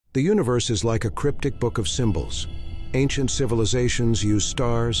The universe is like a cryptic book of symbols. Ancient civilizations used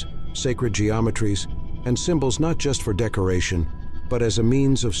stars, sacred geometries, and symbols not just for decoration, but as a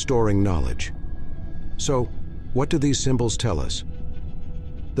means of storing knowledge. So, what do these symbols tell us?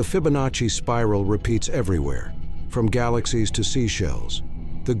 The Fibonacci spiral repeats everywhere, from galaxies to seashells.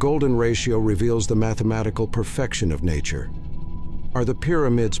 The golden ratio reveals the mathematical perfection of nature. Are the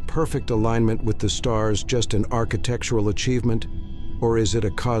pyramids' perfect alignment with the stars just an architectural achievement, or is it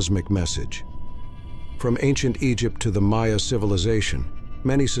a cosmic message? From ancient Egypt to the Maya civilization,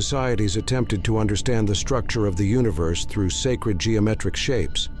 many societies attempted to understand the structure of the universe through sacred geometric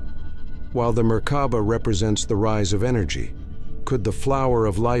shapes. While the Merkaba represents the rise of energy, could the flower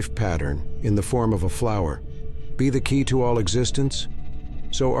of life pattern, in the form of a flower, be the key to all existence?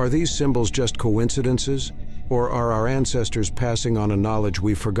 So are these symbols just coincidences, or are our ancestors passing on a knowledge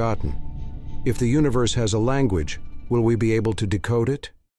we've forgotten? If the universe has a language, will we be able to decode it?